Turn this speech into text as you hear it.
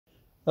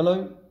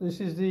Hello, this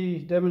is the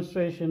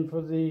demonstration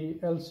for the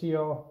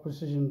LCR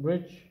precision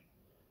bridge.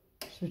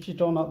 Switch it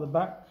on at the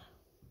back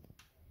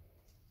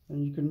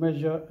and you can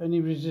measure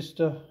any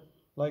resistor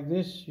like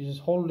this. You just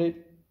hold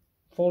it,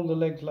 fold the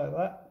legs like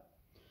that.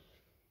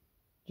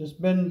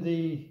 Just bend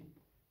the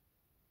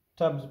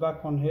tabs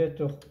back on here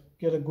to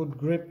get a good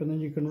grip, and then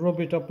you can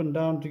rub it up and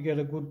down to get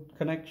a good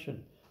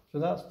connection. So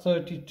that's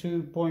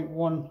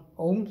 32.1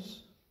 ohms.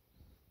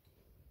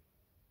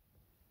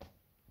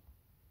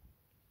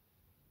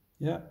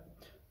 Yeah,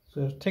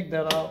 so take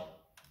that out,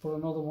 put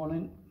another one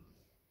in.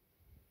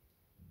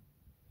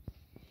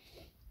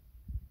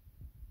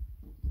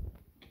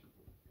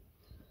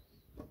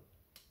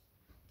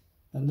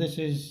 And this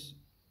is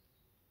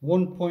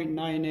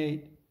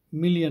 1.98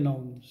 million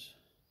ohms.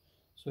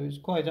 So it's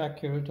quite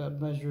accurate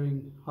at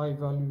measuring high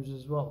values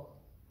as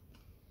well.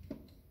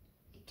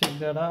 Take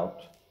that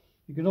out.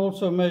 You can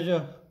also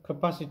measure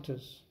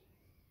capacitors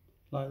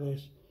like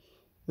this.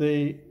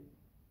 The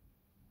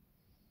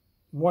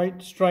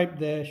white stripe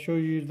there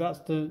shows you that's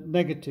the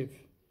negative.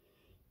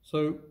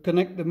 So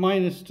connect the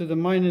minus to the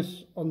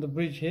minus on the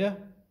bridge here.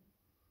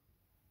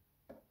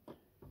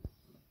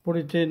 Put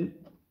it in,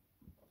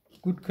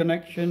 good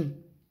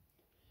connection,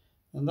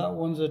 and that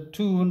one's a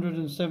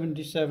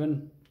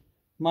 277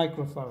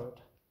 microfarad.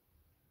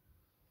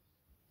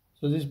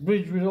 So this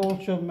bridge will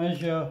also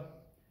measure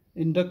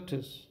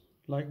inductors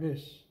like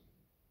this.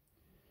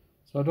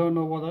 So I don't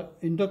know what that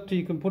inductor,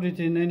 you can put it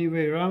in any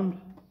way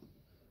around.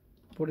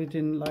 Put it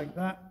in like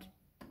that.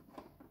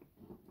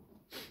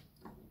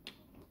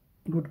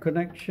 Good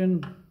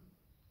connection.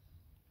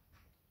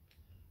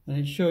 And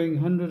it's showing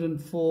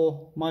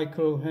 104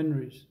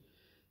 microhenries.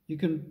 You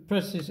can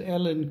press this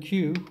L and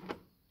Q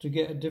to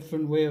get a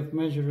different way of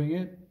measuring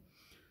it,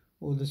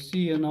 or the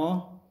C and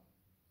R.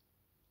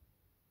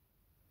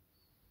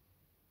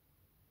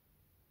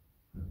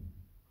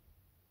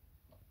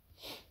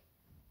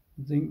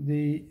 I think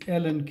the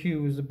L and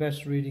Q is the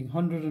best reading,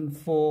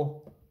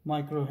 104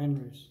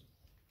 microhenries.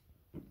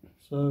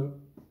 So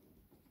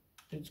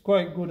it's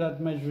quite good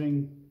at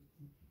measuring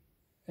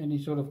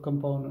any sort of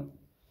component.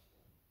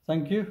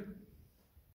 Thank you.